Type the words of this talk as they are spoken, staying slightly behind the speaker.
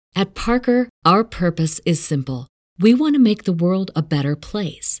At Parker, our purpose is simple. We want to make the world a better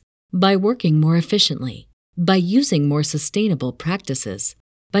place by working more efficiently, by using more sustainable practices,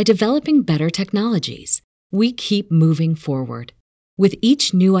 by developing better technologies. We keep moving forward. With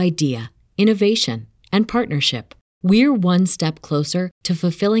each new idea, innovation, and partnership, we're one step closer to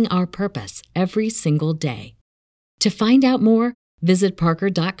fulfilling our purpose every single day. To find out more, visit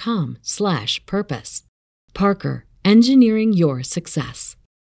parker.com/purpose. Parker, engineering your success.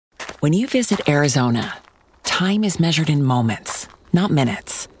 When you visit Arizona, time is measured in moments, not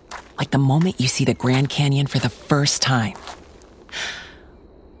minutes. Like the moment you see the Grand Canyon for the first time.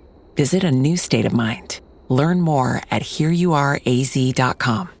 Visit a new state of mind. Learn more at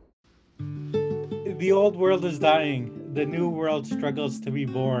hereyouareaz.com. The old world is dying. The new world struggles to be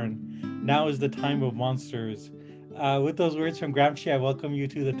born. Now is the time of monsters. With those words from Gramsci, I welcome you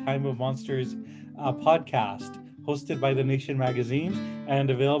to the Time of Monsters podcast, hosted by The Nation magazine and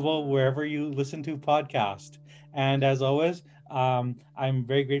available wherever you listen to podcasts. And as always, I'm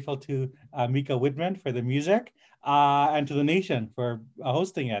very grateful to Mika Widman for the music and to The Nation for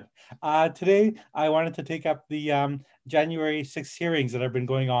hosting it. Today, I wanted to take up the January 6th hearings that have been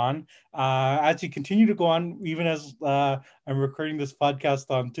going on. As you continue to go on, even as I'm recording this podcast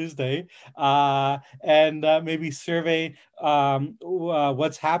on Tuesday, and maybe survey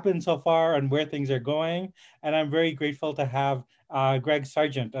what's happened so far and where things are going. And I'm very grateful to have Greg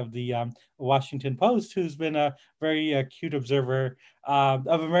Sargent of the Washington Post, who's been a very acute observer of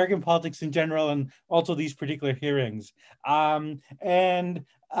American politics in general and also these particular hearings. And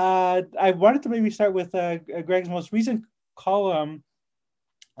I wanted to maybe start with Greg's most recent column,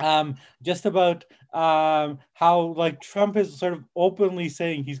 just about how like Trump is sort of openly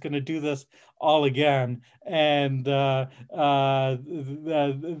saying he's going to do this all again, and what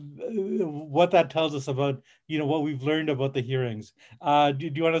that tells us about what we've learned about the hearings. Do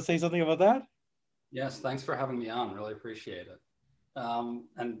you want to say something about that? Yes, thanks for having me on. Really appreciate it.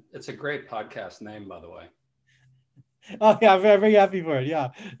 And it's a great podcast name, by the way. Oh yeah, I'm very, very happy for it. Yeah.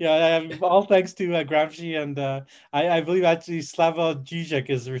 All thanks to Gramsci, and I believe actually Slavoj Žižek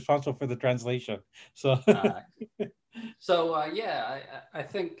is responsible for the translation. So, I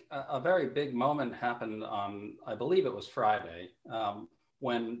think a very big moment happened on, I believe it was Friday,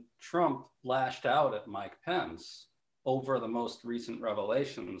 when Trump lashed out at Mike Pence over the most recent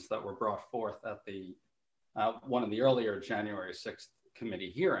revelations that were brought forth at the one of the earlier January 6th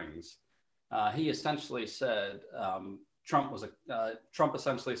committee hearings. He essentially said Trump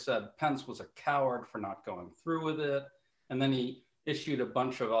essentially said Pence was a coward for not going through with it, and then he issued a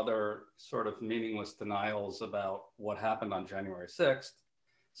bunch of other sort of meaningless denials about what happened on January 6th,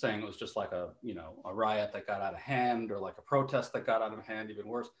 saying it was just like a riot that got out of hand, or like a protest that got out of hand, even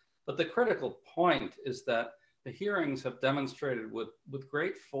worse. But the critical point is that the hearings have demonstrated with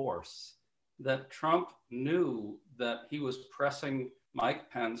great force that Trump knew that he was pressing Mike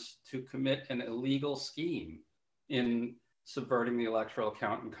Pence to commit an illegal scheme in subverting the electoral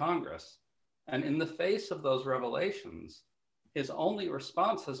count in Congress. And in the face of those revelations, his only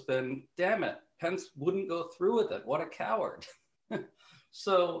response has been, damn it, Pence wouldn't go through with it. What a coward.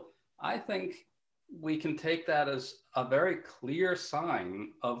 So I think we can take that as a very clear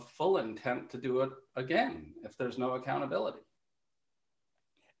sign of full intent to do it again if there's no accountability.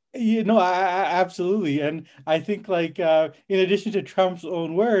 Absolutely. And I think like in addition to Trump's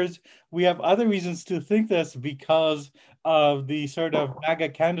own words, we have other reasons to think this because of the sort of MAGA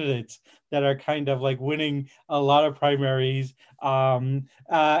candidates that are kind of like winning a lot of primaries, and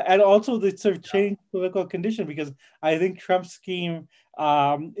also the sort of changed political condition, because I think Trump's scheme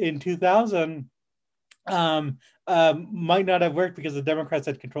in 2000 might not have worked because the Democrats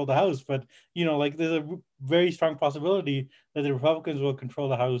had controlled the House, but there's a very strong possibility that the Republicans will control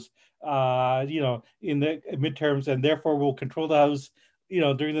the House, in the midterms, and therefore will control the House,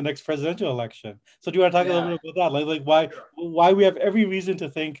 during the next presidential election. So do you want to talk a little bit about that, like why we have every reason to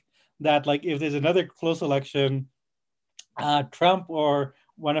think that like if there's another close election, Trump or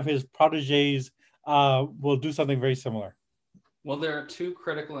one of his proteges will do something very similar? Well, there are two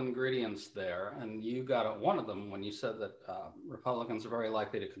critical ingredients there, and you got at one of them when you said that Republicans are very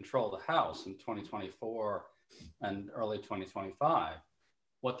likely to control the House in 2024 and early 2025.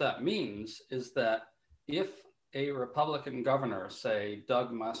 What that means is that if a Republican governor, say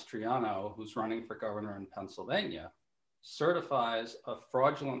Doug Mastriano, who's running for governor in Pennsylvania, certifies a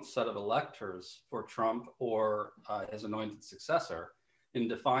fraudulent set of electors for Trump or his anointed successor in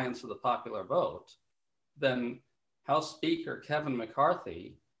defiance of the popular vote, then House Speaker Kevin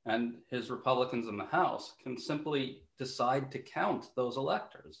McCarthy and his Republicans in the House can simply decide to count those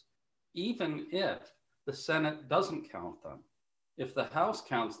electors, even if the Senate doesn't count them. If the House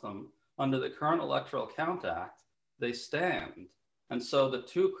counts them under the current Electoral Count Act, they stand. And so the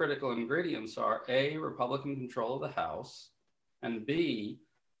two critical ingredients are A, Republican control of the House, and B,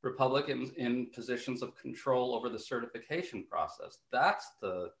 Republicans in positions of control over the certification process. That's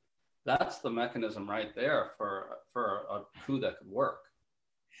the mechanism right there for a coup that could work.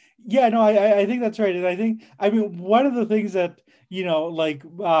 Yeah, no, I think that's right. And I mean, one of the things that, like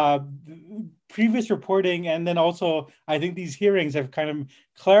previous reporting and then also I think these hearings have kind of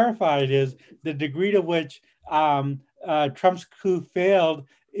clarified is the degree to which Trump's coup failed.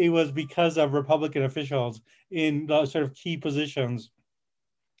 It was because of Republican officials in the sort of key positions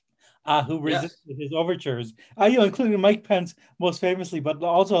who resisted his overtures, including Mike Pence most famously, but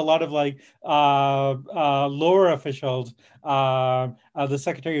also a lot of like lower officials, the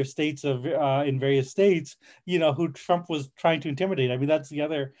Secretary of States of in various states, who Trump was trying to intimidate. I mean, that's the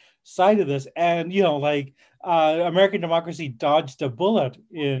other side of this, and American democracy dodged a bullet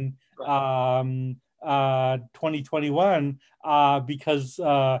in 2021 because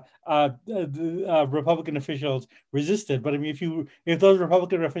Republican officials resisted. But I mean, if those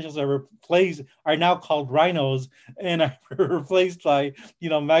Republican officials are now called rhinos and are replaced by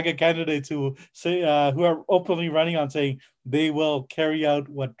MAGA candidates who say who are openly running on saying they will carry out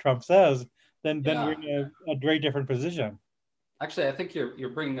what Trump says, then we're in a very different position. Actually, I think you're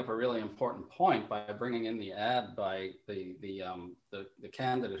bringing up a really important point by bringing in the ad by the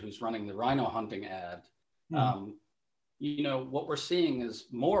candidate who's running the rhino hunting ad. What we're seeing is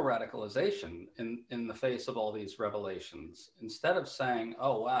more radicalization in the face of all these revelations. Instead of saying,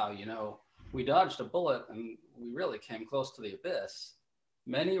 "Oh wow, we dodged a bullet and we really came close to the abyss,"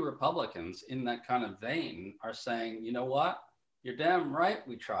 many Republicans in that kind of vein are saying, "You know what? You're damn right.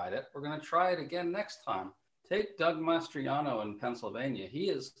 We tried it. We're going to try it again next time." Take Doug Mastriano in Pennsylvania. He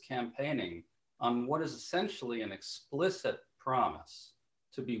is campaigning on what is essentially an explicit promise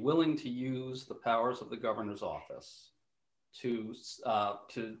to be willing to use the powers of the governor's office to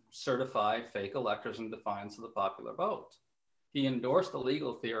certify fake electors in defiance of the popular vote. He endorsed a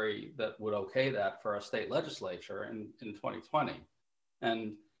legal theory that would okay that for our state legislature in 2020.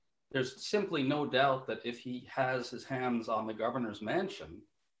 And there's simply no doubt that if he has his hands on the governor's mansion,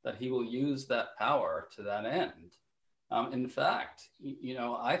 that he will use that power to that end. In fact,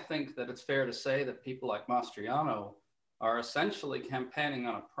 I think that it's fair to say that people like Mastriano are essentially campaigning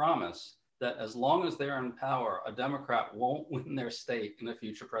on a promise that as long as they're in power, a Democrat won't win their state in a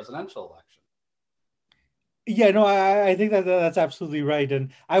future presidential election. Yeah, no, I think that's absolutely right.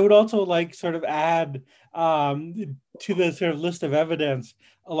 And I would also like sort of add to the sort of list of evidence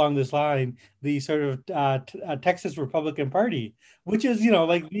along this line, the sort of Texas Republican Party, which is,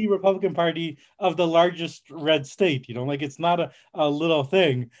 like the Republican Party of the largest red state, like it's not a little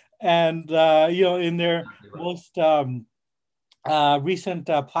thing. And, in their most recent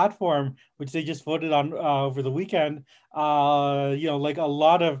platform, which they just voted on over the weekend, like a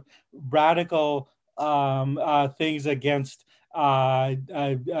lot of radical things against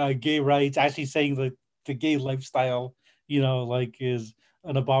gay rights, actually saying that the gay lifestyle, is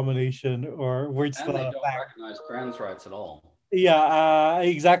an abomination, or words. And they don't recognize trans rights at all. Yeah,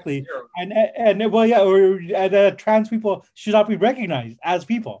 exactly. And well, yeah, or trans people should not be recognized as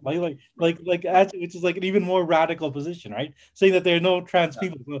people, which is like an even more radical position, right? Saying that there are no trans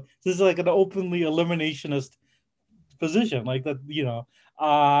people. So this is like an openly eliminationist position, like that,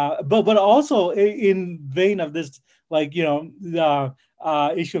 but also in vein of this, the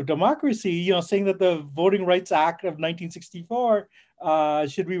issue of democracy, saying that the Voting Rights Act of 1964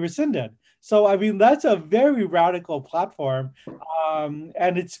 should be rescinded. So I mean, that's a very radical platform,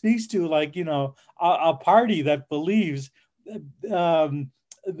 and it speaks to a party that believes that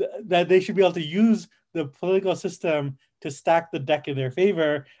they should be able to use the political system to stack the deck in their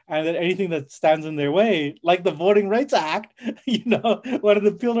favor, and that anything that stands in their way, like the Voting Rights Act, one of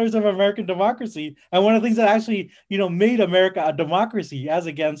the pillars of American democracy, and one of the things that actually, made America a democracy as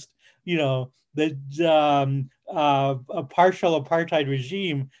against, the a partial apartheid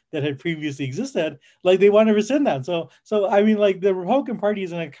regime that had previously existed, like they want to rescind that. So I mean, like the Republican Party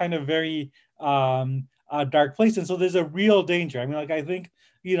is in a kind of very dark place, and so there's a real danger. I mean, like I think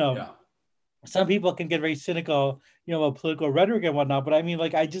some people can get very cynical, about political rhetoric and whatnot, but I mean,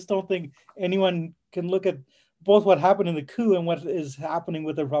 like I just don't think anyone can look at both what happened in the coup and what is happening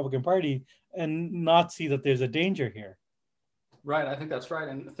with the Republican Party and not see that there's a danger here. Right, I think that's right.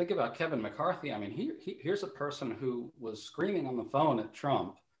 And think about Kevin McCarthy. I mean, here's a person who was screaming on the phone at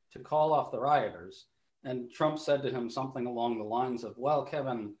Trump to call off the rioters. And Trump said to him something along the lines of, "Well,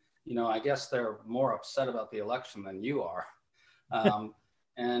 Kevin, I guess they're more upset about the election than you are."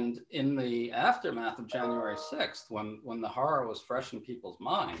 And in the aftermath of January 6th, when the horror was fresh in people's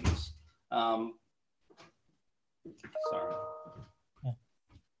minds,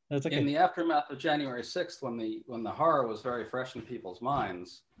 That's okay. In the aftermath of January 6th, when the horror was very fresh in people's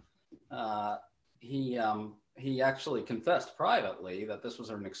minds, he actually confessed privately that this was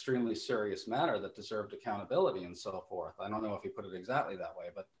an extremely serious matter that deserved accountability and so forth. I don't know if he put it exactly that way,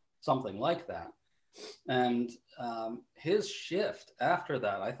 but something like that. And his shift after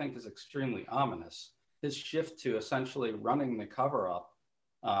that, I think, is extremely ominous. His shift to essentially running the cover-up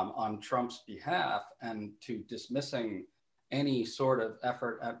on Trump's behalf and to dismissing any sort of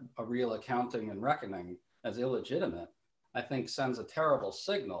effort at a real accounting and reckoning as illegitimate, I think sends a terrible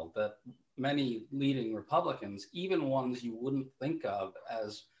signal that many leading Republicans, even ones you wouldn't think of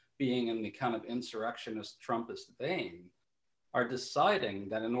as being in the kind of insurrectionist Trumpist vein, are deciding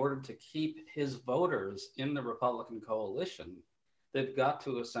that in order to keep his voters in the Republican coalition, they've got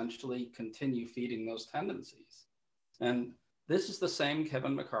to essentially continue feeding those tendencies. And this is the same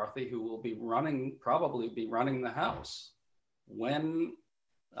Kevin McCarthy who will probably be running the House when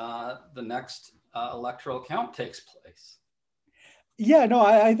the next electoral count takes place. Yeah, no,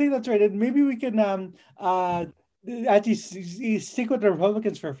 I think that's right. And maybe we can actually stick with the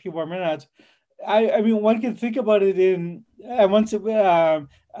Republicans for a few more minutes. I mean, one can think about it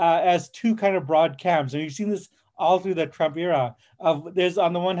as two kind of broad camps, and you've seen this all through the Trump era. There's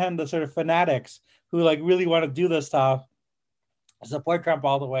on the one hand the sort of fanatics who like really want to do this stuff, support Trump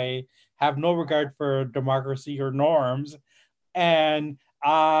all the way, have no regard for democracy or norms, and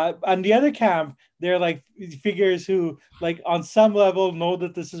on the other camp, they're like figures who, like, on some level know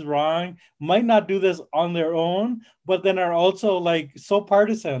that this is wrong, might not do this on their own, but then are also like so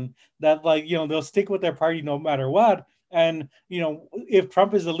partisan that, like, they'll stick with their party no matter what. And, if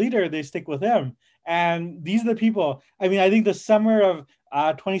Trump is the leader, they stick with him. And these are the people. I mean, I think the summer of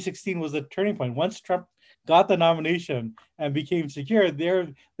 2016 was the turning point. Once Trump got the nomination and became secure,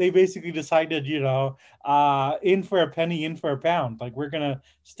 they basically decided, in for a penny, in for a pound. Like, we're gonna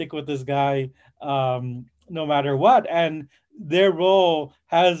stick with this guy no matter what. And their role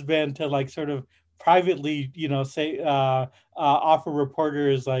has been to, like, sort of privately, say, offer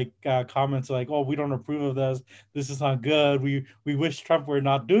reporters like comments like, "Oh, we don't approve of this. This is not good. We wish Trump were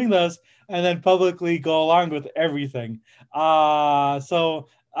not doing this," and then publicly go along with everything. I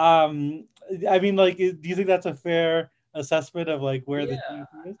mean, like, do you think that's a fair assessment of like where the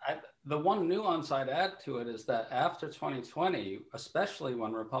GOP is? The one nuance I'd add to it is that after 2020, especially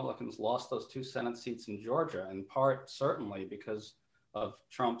when Republicans lost those 2 Senate seats in Georgia, in part certainly because of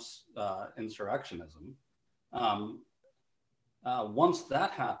Trump's insurrectionism, once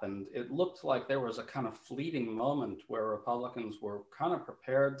that happened, it looked like there was a kind of fleeting moment where Republicans were kind of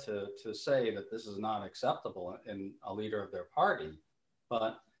prepared to say that this is not acceptable in a leader of their party,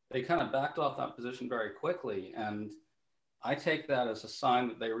 but they kind of backed off that position very quickly. And I take that as a sign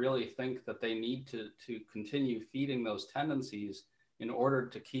that they really think that they need to continue feeding those tendencies in order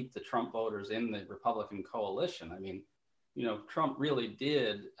to keep the Trump voters in the Republican coalition. I mean, Trump really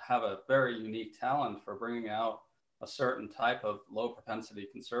did have a very unique talent for bringing out a certain type of low propensity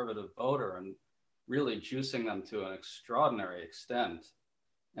conservative voter and really juicing them to an extraordinary extent.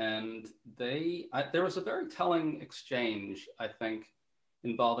 And there was a very telling exchange, I think,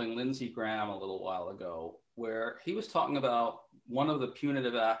 involving Lindsey Graham a little while ago, where he was talking about one of the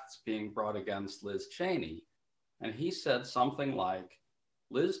punitive acts being brought against Liz Cheney. And he said something like,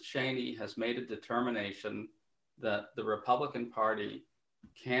 Liz Cheney has made a determination that the Republican Party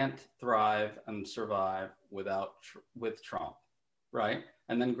can't thrive and survive with Trump, right?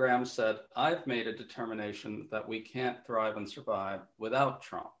 And then Graham said, I've made a determination that we can't thrive and survive without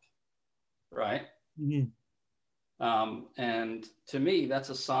Trump, right? Mm-hmm. And to me, that's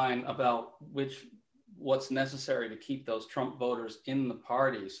a sign about what's necessary to keep those Trump voters in the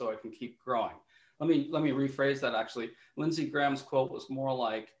party so it can keep growing. Let me rephrase that actually. Lindsey Graham's quote was more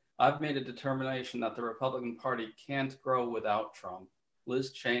like, I've made a determination that the Republican Party can't grow without Trump.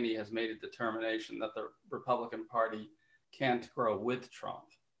 Liz Cheney has made a determination that the Republican Party can't grow with Trump.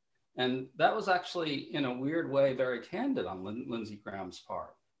 And that was actually, in a weird way, very candid on Lindsey Graham's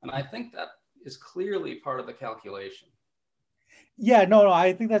part. And I think that is clearly part of the calculation. Yeah, no,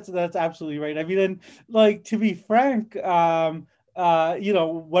 I think that's absolutely right. I mean, and like, to be frank,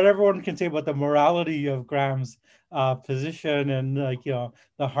 whatever one can say about the morality of Graham's position and, like,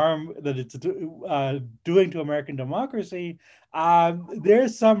 the harm that it's doing to American democracy,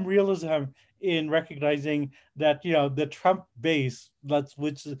 there's some realism in recognizing that, the Trump base,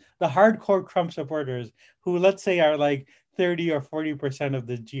 which is the hardcore Trump supporters, who, let's say, are like 30 or 40% of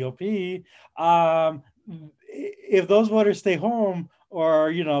the GOP, if those voters stay home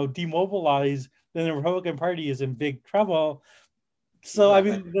or demobilize, then the Republican Party is in big trouble. So I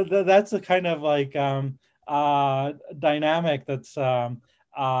Exactly. mean, that's a kind of like dynamic that's at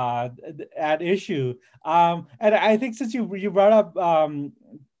issue. And I think since you brought up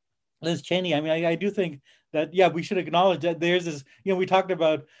Liz Cheney, I mean, I do think that, yeah, we should acknowledge that there's this, we talked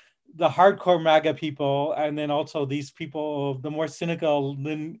about the hardcore MAGA people, and then also these people, the more cynical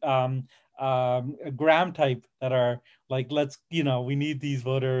Graham type that are like, let's, we need these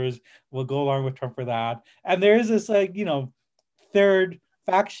voters, we'll go along with Trump for that. And there is this like, third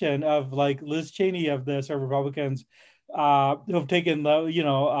faction of like Liz Cheney of the sort of Republicans who have taken the,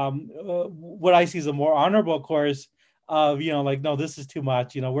 what I see as a more honorable course of, like, no, this is too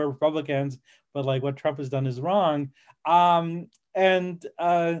much. We're Republicans, but like what Trump has done is wrong. And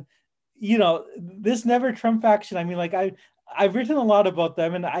this Never Trump faction, I mean, like I've written a lot about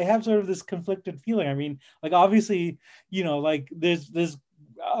them, and I have sort of this conflicted feeling. I mean, like obviously, like there's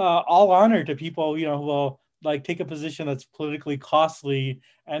all honor to people, who will like take a position that's politically costly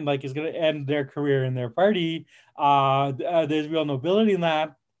and like is going to end their career in their party. There's real nobility in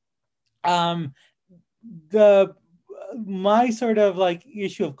that. The My sort of like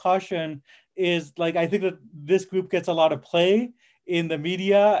issue of caution is like, I think that this group gets a lot of play in the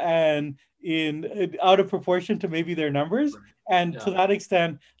media and in out of proportion to maybe their numbers, and to that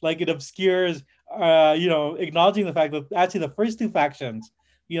extent, like it obscures acknowledging the fact that actually the first two factions,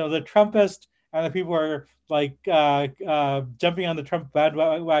 the Trumpist and the people who are like jumping on the Trump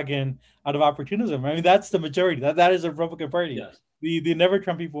bandwagon out of opportunism. I mean, that's the majority. That is the Republican Party. Yes. The Never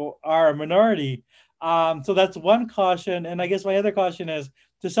Trump people are a minority. So that's one caution, and I guess my other caution is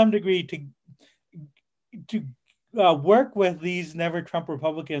to some degree to work with these Never Trump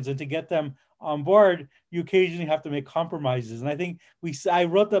Republicans and to get them on board. You occasionally have to make compromises, and I think I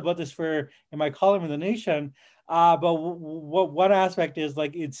wrote about this in my column in The Nation. But what one aspect is,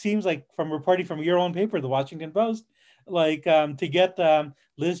 like, it seems like from reporting from your own paper, the Washington Post, like to get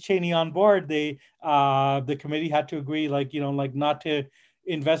Liz Cheney on board, the committee had to agree, like not to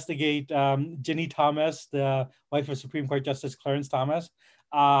investigate Ginny Thomas, the wife of Supreme Court Justice Clarence Thomas.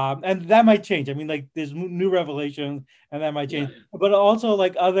 And that might change. I mean, like there's new revelations, and that might change. Yeah. But also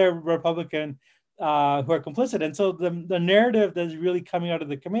like other Republican who are complicit. And so the narrative that's really coming out of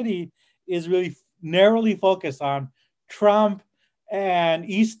the committee is really narrowly focused on Trump and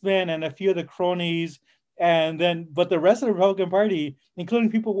Eastman and a few of the cronies, but the rest of the Republican Party,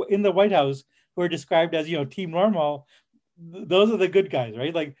 including people in the White House who are described as Team Normal, those are the good guys,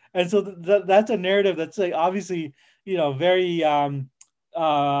 right? Like, and so that's a narrative that's like obviously very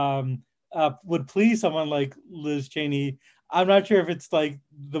would please someone like Liz Cheney. I'm not sure if it's like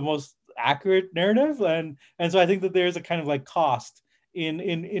the most accurate narrative, and so I think that there's a kind of like cost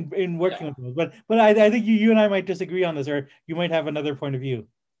in working with those. But I think you and I might disagree on this, or you might have another point of view.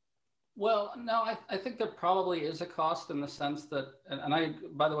 Well, no, I think there probably is a cost in the sense that, and I,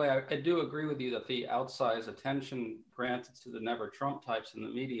 by the way, I do agree with you that the outsized attention granted to the Never Trump types in the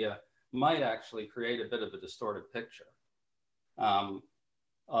media might actually create a bit of a distorted picture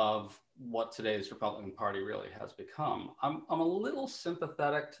of what today's Republican Party really has become. I'm a little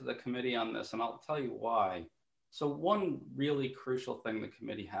sympathetic to the committee on this, and I'll tell you why. So one really crucial thing the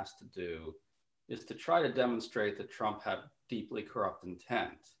committee has to do is to try to demonstrate that Trump had deeply corrupt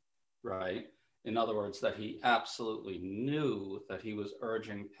intent, right? In other words, that he absolutely knew that he was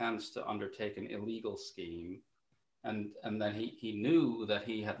urging Pence to undertake an illegal scheme, and that he knew that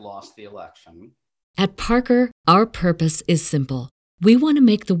he had lost the election. At Parker, our purpose is simple. We want to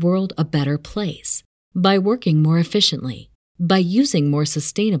make the world a better place by working more efficiently, by using more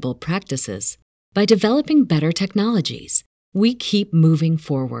sustainable practices, by developing better technologies. We keep moving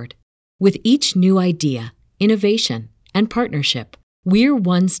forward. With each new idea, innovation, and partnership, we're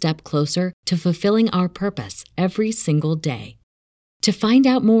one step closer to fulfilling our purpose every single day. To find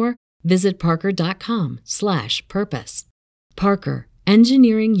out more, visit parker.com/purpose. Parker,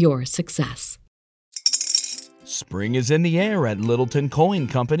 engineering your success. Spring is in the air at Littleton Coin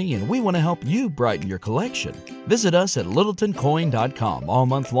Company, and we want to help you brighten your collection. Visit us at littletoncoin.com all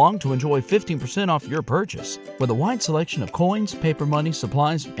month long to enjoy 15% off your purchase. With a wide selection of coins, paper money,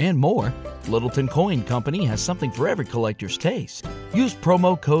 supplies, and more, Littleton Coin Company has something for every collector's taste. Use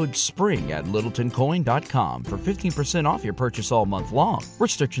promo code SPRING at littletoncoin.com for 15% off your purchase all month long.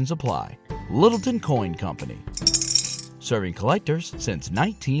 Restrictions apply. Littleton Coin Company. Serving collectors since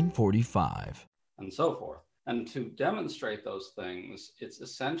 1945. And so forth. And to demonstrate those things, it's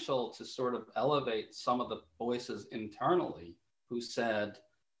essential to sort of elevate some of the voices internally who said,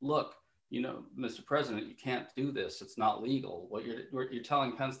 look, Mr. President, you can't do this. It's not legal. What you're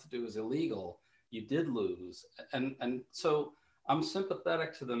telling Pence to do is illegal. You did lose. And so I'm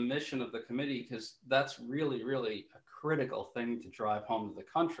sympathetic to the mission of the committee because that's really, really a critical thing to drive home to the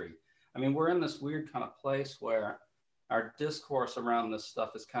country. I mean, we're in this weird kind of place where our discourse around this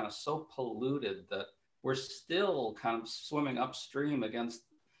stuff is kind of so polluted that we're still kind of swimming upstream against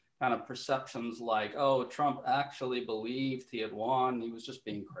kind of perceptions like, oh, Trump actually believed he had won. He was just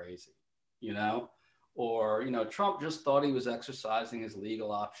being crazy, you know? Or, you know, Trump just thought he was exercising his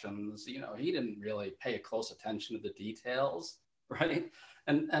legal options. You know, he didn't really pay close attention to the details, right?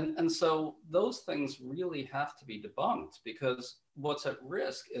 And so those things really have to be debunked, because what's at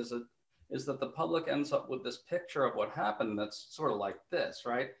risk is that the public ends up with this picture of what happened that's sort of like this,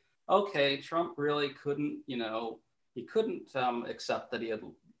 right? Okay, Trump really couldn't, you know, he couldn't accept that he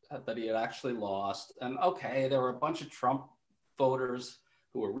had actually lost. And okay, there were a bunch of Trump voters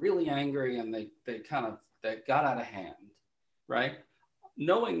who were really angry, and they got out of hand, right?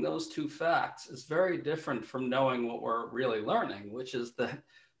 Knowing those two facts is very different from knowing what we're really learning, which is that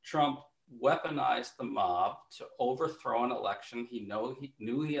Trump weaponized the mob to overthrow an election he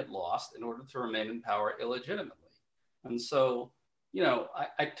knew he had lost in order to remain in power illegitimately. And so, you know,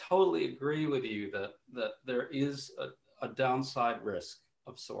 I totally agree with you that there is a downside risk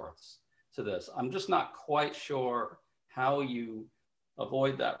of sorts to this. I'm just not quite sure how you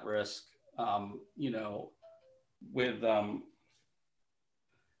avoid that risk, you know, with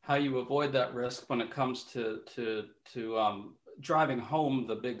how you avoid that risk when it comes to driving home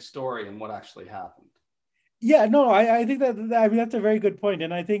the big story and what actually happened. Yeah, no, I think I mean, that's a very good point.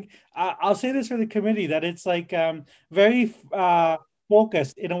 And I think I'll say this for the committee, that it's like very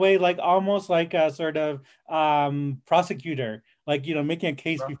focused in a way, like almost like a sort of prosecutor, like, you know, making a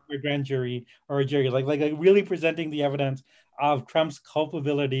case before a grand jury or a jury, like really presenting the evidence of Trump's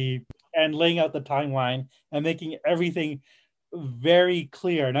culpability and laying out the timeline and making everything very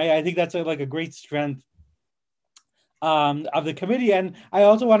clear. And I think that's like a great strength of the committee. And I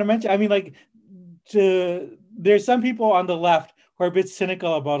also want to mention, I mean, like, there's some people on the left who are a bit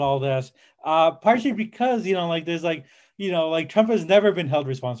cynical about all this, partially because, you know, like there's like, you know, like Trump has never been held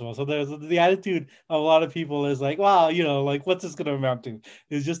responsible. So there's the attitude of a lot of people is like, wow, you know, like what's this going to amount to?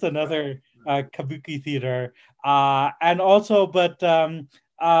 It's just another kabuki theater. And also, but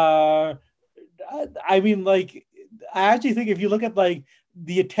I mean, like, I actually think if you look at like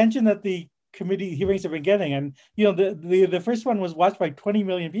the attention that the committee hearings have been getting, and you know, the first one was watched by 20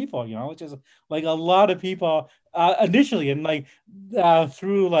 million people, you know, which is like a lot of people initially, and like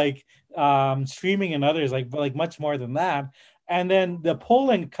through like streaming and others, like much more than that. And then the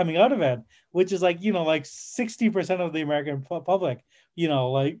polling coming out of it, which is like, you know, like 60% of the American public, you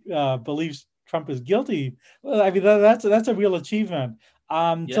know, like believes Trump is guilty. Well, I mean, that's a real achievement.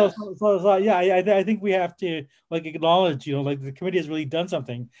 Yes. So yeah, I think we have to like acknowledge, you know, like the committee has really done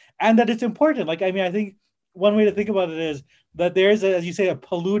something, and that it's important. Like, I mean, I think one way to think about it is that there is, as you say, a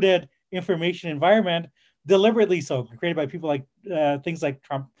polluted information environment, deliberately so, created by people like things like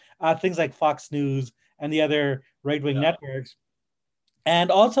Trump, things like Fox News and the other right-wing networks.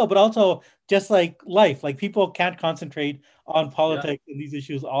 And also, but also just like life, like people can't concentrate on politics and these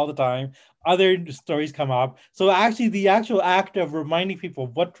issues all the time. Other stories come up. So actually, the actual act of reminding people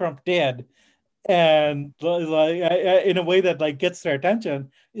of what Trump did, and like in a way that like gets their attention,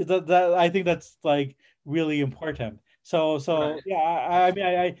 is that I think that's like really important. So yeah, I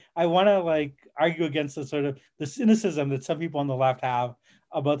mean, I want to like argue against the sort of the cynicism that some people on the left have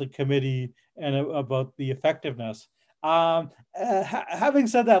about the committee and about the effectiveness. Having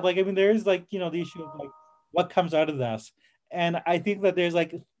said that, like, I mean, there is like, you know, the issue of like what comes out of this. And I think that there's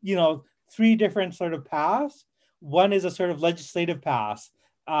like, you know, three different sort of paths. One is a sort of legislative path,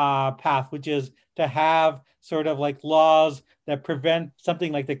 which is to have sort of like laws that prevent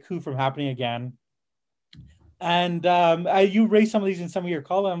something like the coup from happening again. And you raised some of these in some of your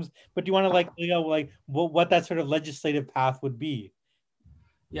columns, but do you want to like, you know, like what that sort of legislative path would be?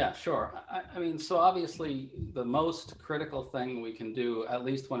 Yeah, sure. I mean, so obviously the most critical thing we can do, at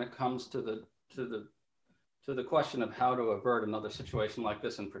least when it comes to the question of how to avert another situation like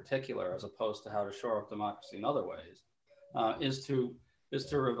this in particular, as opposed to how to shore up democracy in other ways, is to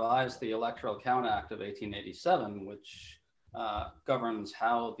revise the Electoral Count Act of 1887, which governs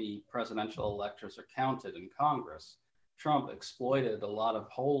how the presidential electors are counted in Congress. Trump exploited a lot of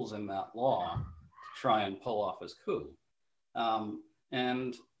holes in that law to try and pull off his coup.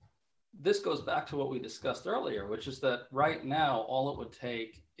 And this goes back to what we discussed earlier, which is that right now, all it would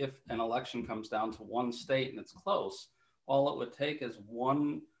take, if an election comes down to one state and it's close, all it would take is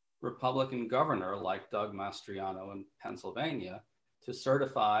one Republican governor like Doug Mastriano in Pennsylvania to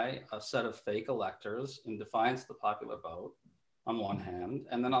certify a set of fake electors in defiance of the popular vote on one hand,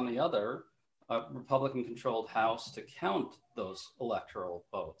 and then on the other, a Republican-controlled House to count those electoral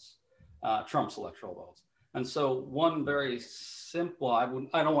votes, Trump's electoral votes. And so one very simple, I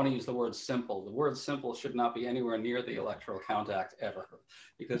don't want to use the word simple. The word simple should not be anywhere near the Electoral Count Act ever,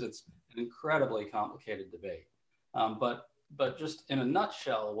 because it's an incredibly complicated debate. But just in a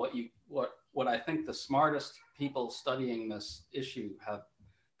nutshell, what I think the smartest people studying this issue have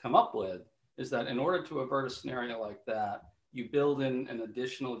come up with is that in order to avert a scenario like that, you build in an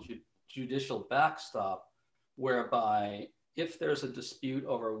additional judicial backstop, whereby if there's a dispute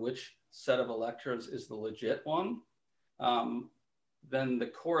over which set of electors is the legit one, then the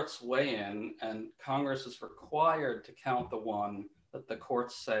courts weigh in, and Congress is required to count the one that the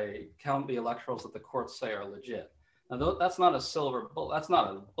courts say, count the electorals that the courts say are legit. Now, that's not a silver bullet, that's not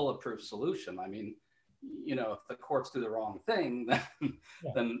a bulletproof solution. I mean, you know, if the courts do the wrong thing,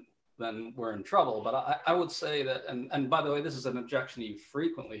 then we're in trouble. But I would say that, and by the way, this is an objection you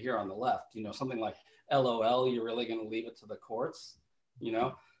frequently hear on the left, you know, something like, LOL, you're really going to leave it to the courts, you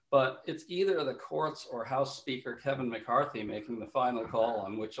know? But it's either the courts or House Speaker Kevin McCarthy making the final call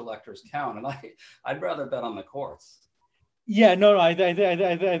on which electors count. And I'd rather bet on the courts. Yeah, no, I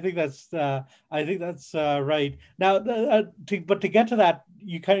think that's right. Now, but to get to that,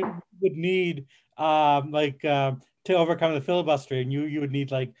 you kind of would need to overcome the filibuster, and you would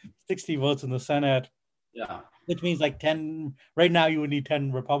need like 60 votes in the Senate. Yeah. Which means like 10. Right now, you would need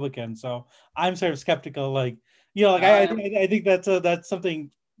 10 Republicans. So I'm sort of skeptical. Like, you know, like I think that's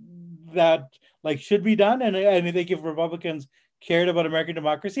something that like should be done, and I think if Republicans cared about American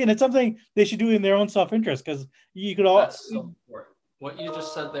democracy, and it's something they should do in their own self-interest, because you could all. That's so important. What you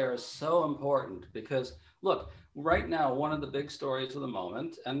just said there is so important, because look, right now, one of the big stories of the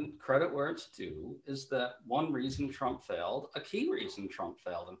moment, and credit where it's due, is that one reason Trump failed, a key reason Trump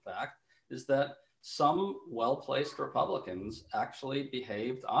failed, in fact, is that some well-placed Republicans actually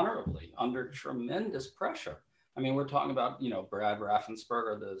behaved honorably under tremendous pressure. I mean, we're talking about, you know, Brad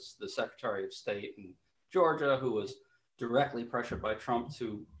Raffensperger, the Secretary of State in Georgia, who was directly pressured by Trump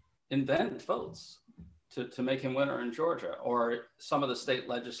to invent votes to make him winner in Georgia, or some of the state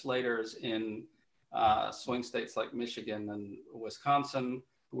legislators in swing states like Michigan and Wisconsin,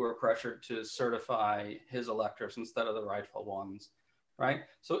 who were pressured to certify his electors instead of the rightful ones, right?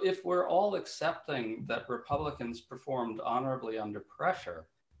 So if we're all accepting that Republicans performed honorably under pressure,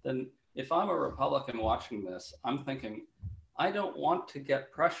 then if I'm a Republican watching this, I'm thinking, I don't want to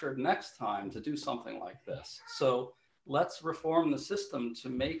get pressured next time to do something like this. So let's reform the system to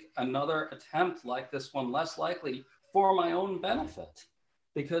make another attempt like this one less likely for my own benefit.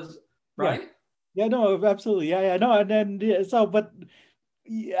 Because, right? Yeah, no, absolutely. Yeah, no, and then so, but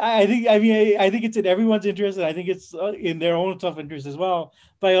I think it's in everyone's interest, and I think it's in their own self-interest as well.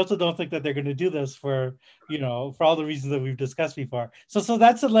 But I also don't think that they're going to do this for all the reasons that we've discussed before. So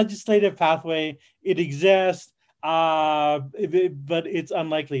that's a legislative pathway. It exists, but it's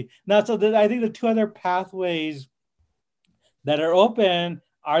unlikely. Now, so I think the two other pathways that are open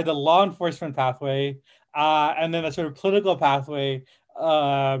are the law enforcement pathway, and then a sort of political pathway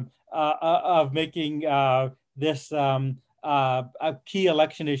of making this a key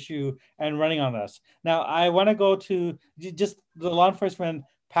election issue and running on this. Now, I want to go to just the law enforcement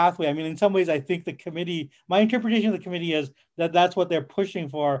pathway. I mean, in some ways, I think the committee, my interpretation of the committee is that that's what they're pushing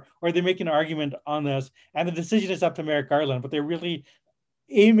for, or they're making an argument on this, and the decision is up to Merrick Garland, but they're really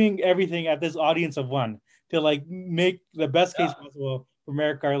aiming everything at this audience of one to like make the best case possible for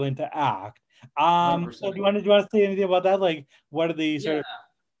Merrick Garland to act. So do you want to say anything about that? Like, what are the sort of...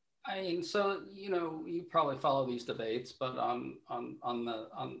 I mean, so you probably follow these debates, but on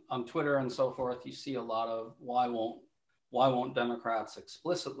Twitter and so forth, you see a lot of why won't Democrats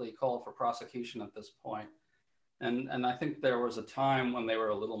explicitly call for prosecution at this point? And I think there was a time when they were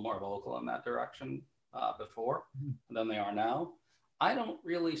a little more vocal in that direction before than they are now. I don't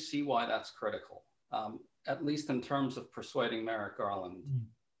really see why that's critical, at least in terms of persuading Merrick Garland.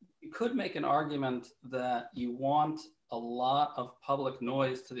 You could make an argument that you want a lot of public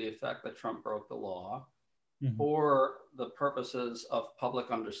noise to the effect that Trump broke the law for the purposes of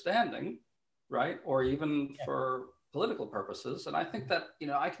public understanding, right? Or even for political purposes. And I think that,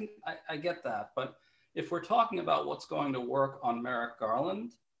 I get that. But if we're talking about what's going to work on Merrick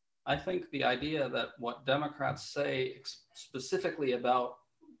Garland, I think the idea that what Democrats say specifically about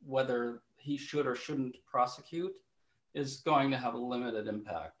whether he should or shouldn't prosecute is going to have a limited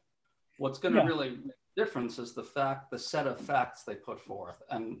impact. What's going to really make a difference is the set of facts they put forth.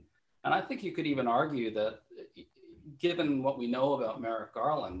 And I think you could even argue that given what we know about Merrick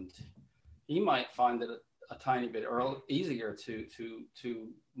Garland, he might find it a tiny bit easier to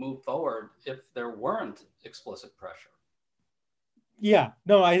move forward if there weren't explicit pressure. Yeah,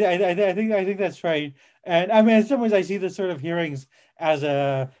 no, I think that's right. And I mean, in some ways, I see the sort of hearings as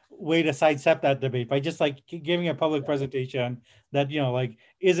a way to sidestep that debate by just like giving a public presentation that, like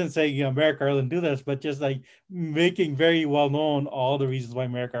isn't saying, Merrick Garland do this, but just like making very well known all the reasons why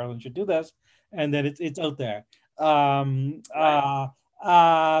Merrick Garland should do this, and then it's out there. Um, Right.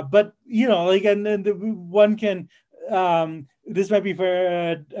 uh, but like, and then one can, this might be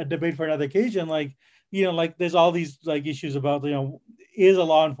for a debate for another occasion, like like there's all these like issues about is a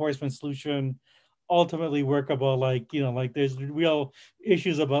law enforcement solution ultimately workable, like there's real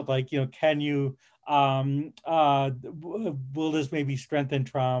issues about like can you will this maybe strengthen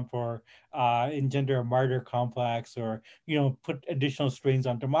Trump or engender a martyr complex or put additional strains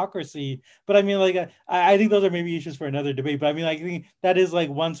on democracy. But I mean, like I think those are maybe issues for another debate, but I mean, like, I think that is like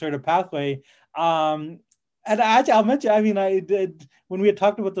one sort of pathway. And actually, I'll mention, I mean, I did when we had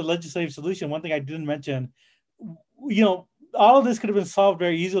talked about the legislative solution, one thing I didn't mention, all of this could have been solved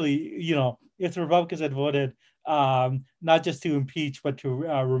very easily, if the Republicans had voted not just to impeach, but to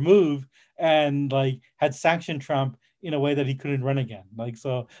remove, and like had sanctioned Trump in a way that he couldn't run again. Like,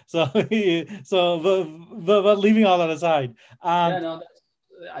 but leaving all that aside, Yeah, no,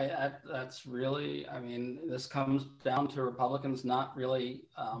 that's really, I mean, this comes down to Republicans not really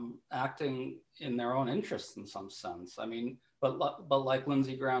acting in their own interests in some sense. I mean, but like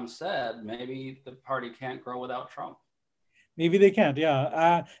Lindsey Graham said, maybe the party can't grow without Trump. maybe they can't.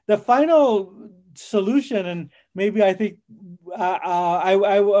 Yeah. The final solution, and maybe I think I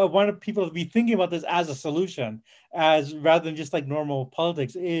wanted people to be thinking about this as a solution, as rather than just like normal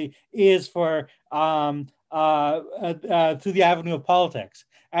politics, is for through the avenue of politics.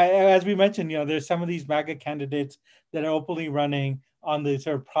 As we mentioned, there's some of these MAGA candidates that are openly running on the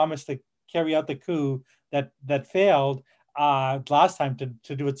sort of promise to carry out the coup that failed last time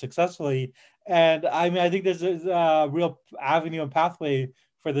to do it successfully. And I mean, I think there's a real avenue and pathway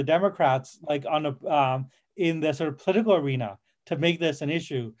for the Democrats, like on a in the sort of political arena, to make this an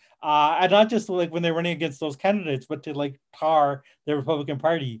issue, and not just like when they're running against those candidates, but to like tar the Republican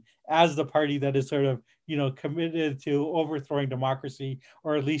Party as the party that is sort of committed to overthrowing democracy,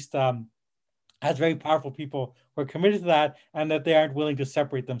 or at least has very powerful people who are committed to that, and that they aren't willing to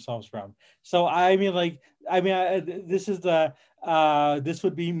separate themselves from. So I mean, like, this is the this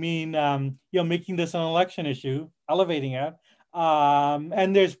would be mean, making this an election issue, elevating it,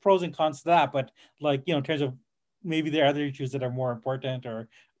 and there's pros and cons to that. But like, in terms of maybe there are other issues that are more important or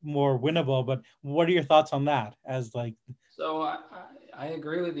more winnable. But what are your thoughts on that? As like, So I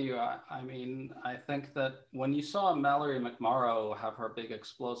agree with you. I mean, I think that when you saw Mallory McMorrow have her big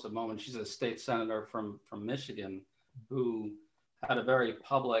explosive moment, she's a state senator from Michigan who had a very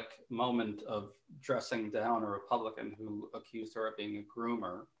public moment of dressing down a Republican who accused her of being a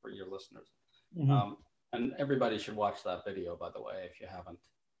groomer, for your listeners. mm-hmm. And everybody should watch that video, by the way, if you haven't.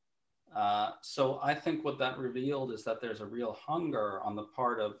 So I think what that revealed is that there's a real hunger on the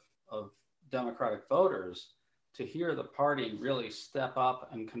part of Democratic voters to hear the party really step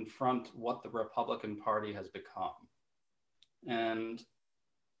up and confront what the Republican Party has become. And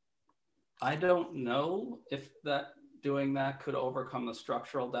I don't know if doing that could overcome the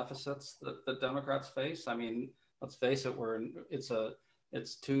structural deficits that the Democrats face. I mean, let's face it, it's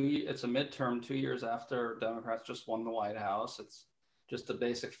a midterm 2 years after Democrats just won the White House. It's just a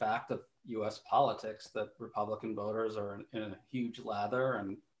basic fact of US politics that Republican voters are in a huge lather,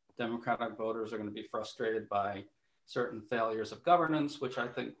 and Democratic voters are going to be frustrated by certain failures of governance, which I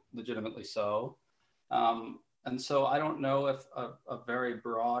think legitimately so. And so I don't know if a very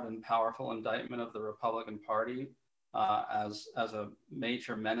broad and powerful indictment of the Republican Party as a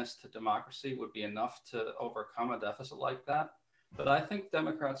major menace to democracy would be enough to overcome a deficit like that. But I think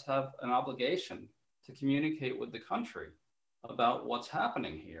Democrats have an obligation to communicate with the country about what's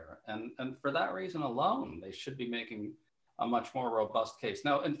happening here. And for that reason alone, they should be making a much more robust case.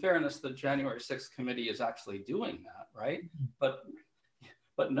 Now, in fairness, the January 6th committee is actually doing that, right? But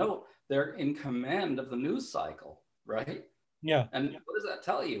no, they're in command of the news cycle, right? Yeah. And what does that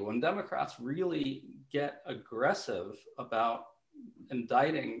tell you? When Democrats really get aggressive about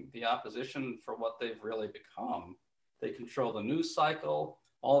indicting the opposition for what they've really become, they control the news cycle.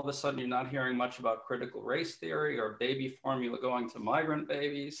 All of a sudden, you're not hearing much about critical race theory or baby formula going to migrant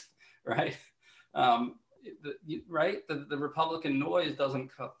babies, right? The Republican noise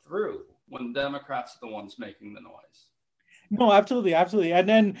doesn't cut through when Democrats are the ones making the noise. No, absolutely, absolutely, and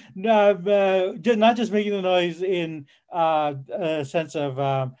then not just making the noise in a sense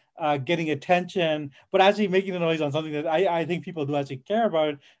of getting attention, but actually making the noise on something that I think people do actually care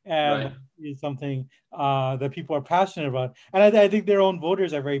about, and is something that people are passionate about, and I think their own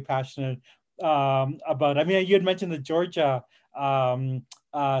voters are very passionate about. I mean, you had mentioned the Georgia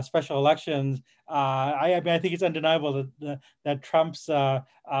special elections, I think it's undeniable that Trump's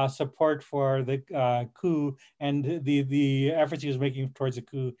support for the coup and the efforts he was making towards the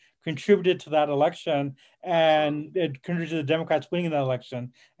coup contributed to that election, and it contributed to the Democrats winning that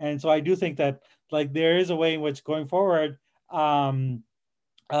election. And so I do think that there is a way in which going forward,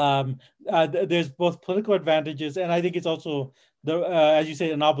 there's both political advantages, and I think it's also as you say,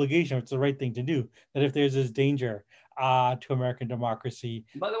 an obligation. It's the right thing to do. That if there's this danger to American democracy.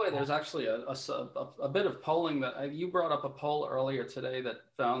 By the way, there's actually a bit of polling that you brought up a poll earlier today that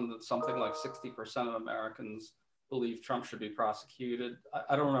found that something like 60% of Americans believe Trump should be prosecuted.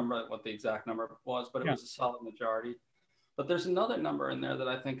 I don't remember what the exact number was, but it was a solid majority. But there's another number in there that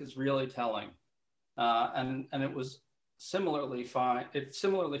I think is really telling, and it was similarly fine. It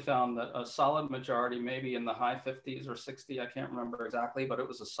similarly found that a solid majority, maybe in the high 50s or 60, I can't remember exactly, but it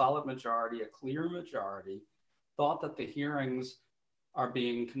was a solid majority, a clear majority, thought that the hearings are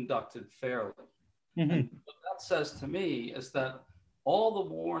being conducted fairly. Mm-hmm. And what that says to me is that all the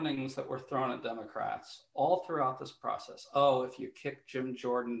warnings that were thrown at Democrats all throughout this process, if you kick Jim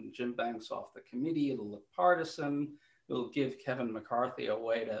Jordan and Jim Banks off the committee, it'll look partisan, it'll give Kevin McCarthy a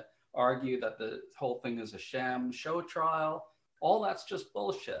way to argue that the whole thing is a sham show trial, all that's just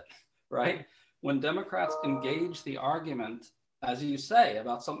bullshit, right? When Democrats engage the argument, as you say,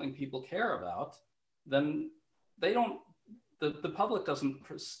 about something people care about, then they don't, the public doesn't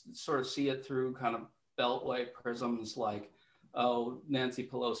sort of see it through kind of beltway prisms like, Nancy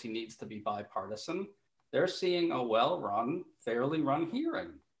Pelosi needs to be bipartisan. They're seeing a well-run, fairly run hearing.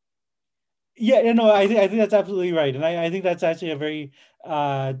 Yeah, I think that's absolutely right, and I think that's actually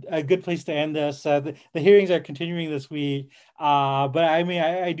a good place to end this. The hearings are continuing this week, but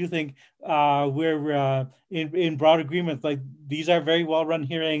I do think we're in broad agreement. These are very well-run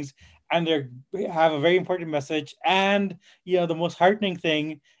hearings, and they have a very important message. And the most heartening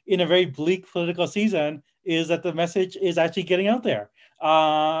thing in a very bleak political season is that the message is actually getting out there.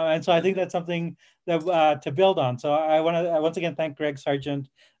 And so I think that's something that to build on. So I want to once again thank Greg Sargent.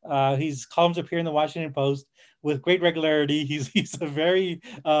 His columns appear in the Washington Post with great regularity. He's a very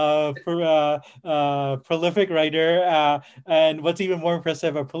prolific writer, and what's even more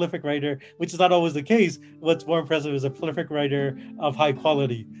impressive, a prolific writer, which is not always the case. What's more impressive is a prolific writer of high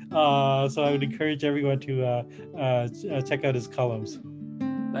quality. So I would encourage everyone to check out his columns.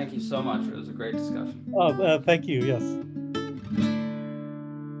 Thank you so much. It was a great discussion. Thank you. Yes.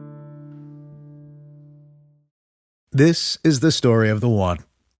 This is the story of the one.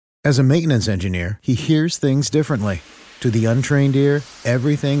 As a maintenance engineer, he hears things differently. To the untrained ear,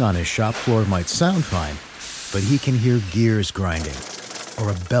 everything on his shop floor might sound fine, but he can hear gears grinding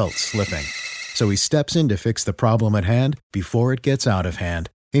or a belt slipping. So he steps in to fix the problem at hand before it gets out of hand.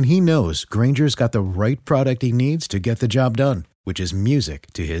 And he knows Grainger's got the right product he needs to get the job done, which is music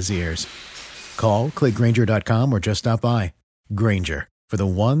to his ears. Call, click Grainger.com, or just stop by. Grainger, for the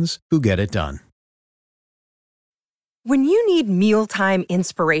ones who get it done. When you need mealtime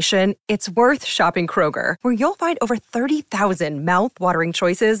inspiration, it's worth shopping Kroger, where you'll find over 30,000 mouth-watering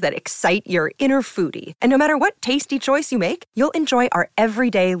choices that excite your inner foodie. And no matter what tasty choice you make, you'll enjoy our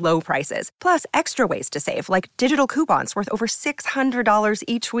everyday low prices, plus extra ways to save, like digital coupons worth over $600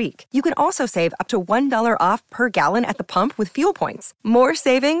 each week. You can also save up to $1 off per gallon at the pump with fuel points. More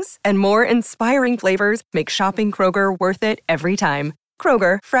savings and more inspiring flavors make shopping Kroger worth it every time.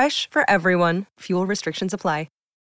 Kroger, fresh for everyone. Fuel restrictions apply.